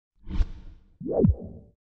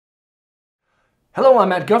Hello, I'm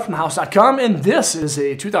Matt Guff from thehouse.com, and this is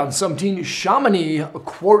a 2017 Chamonix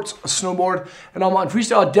Quartz snowboard, and I'm on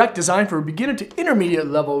freestyle deck designed for beginner to intermediate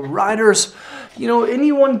level riders. You know,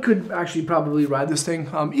 anyone could actually probably ride this thing,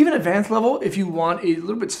 even advanced level if you want a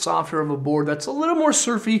little bit softer of a board that's a little more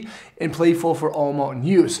surfy and playful for all mountain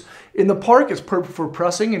use. In the park, it's perfect for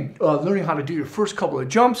pressing and learning how to do your first couple of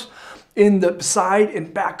jumps. In the side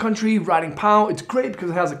and backcountry riding POW, it's great because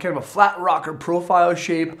it has a kind of a flat rocker profile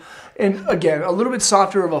shape. And again, a little bit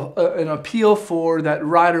softer of an appeal for that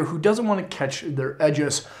rider who doesn't want to catch their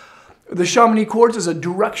edges. The Chamonix Quartz is a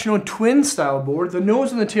directional twin style board. The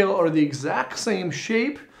nose and the tail are the exact same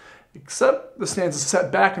shape, except the stance is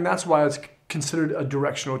set back, and that's why it's considered a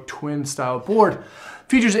directional twin style board.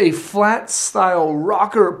 Features a flat style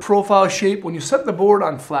rocker profile shape. When you set the board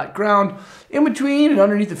on flat ground, in between and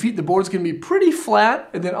underneath the feet, the board's going to be pretty flat,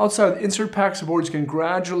 and then outside of the insert packs, the boards can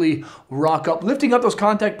gradually rock up, lifting up those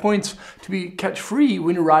contact points to be catch free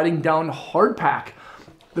when you're riding down hard pack.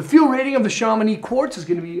 The feel rating of the Chamonix Quartz is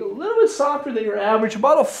going to be a little bit softer than your average,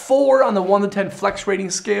 about a 4 on the 1 to 10 flex rating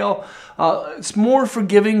scale. It's more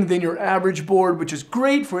forgiving than your average board, which is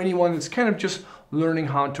great for anyone that's kind of just learning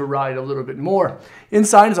how to ride a little bit more.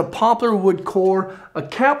 Inside is a poplar wood core, a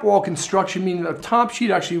cap wall construction, meaning the top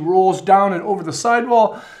sheet actually rolls down and over the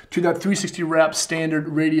sidewall to that 360 wrap standard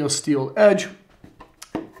radial steel edge.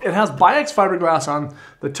 It has Biax fiberglass on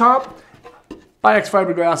the top, Biax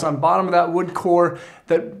fiberglass on bottom of that wood core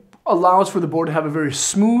that allows for the board to have a very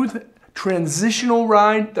smooth transitional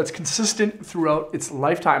ride that's consistent throughout its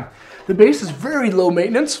lifetime. The base is very low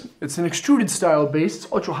maintenance. It's an extruded style base.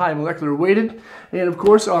 It's ultra high molecular weighted. And of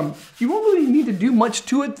course, you won't really need to do much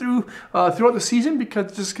to it throughout the season because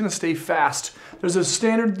it's just gonna stay fast. There's a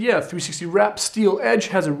standard, 360 wrap steel edge,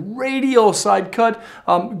 has a radial side cut,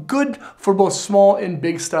 good for both small and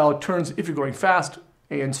big style turns if you're going fast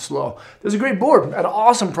and slow. There's a great board at an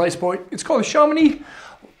awesome price point. It's called the Chamonix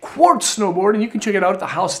Quartz snowboard, and you can check it out at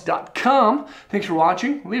thehouse.com. Thanks for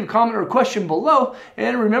watching. Leave a comment or a question below,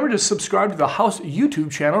 and remember to subscribe to the House YouTube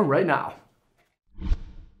channel right now.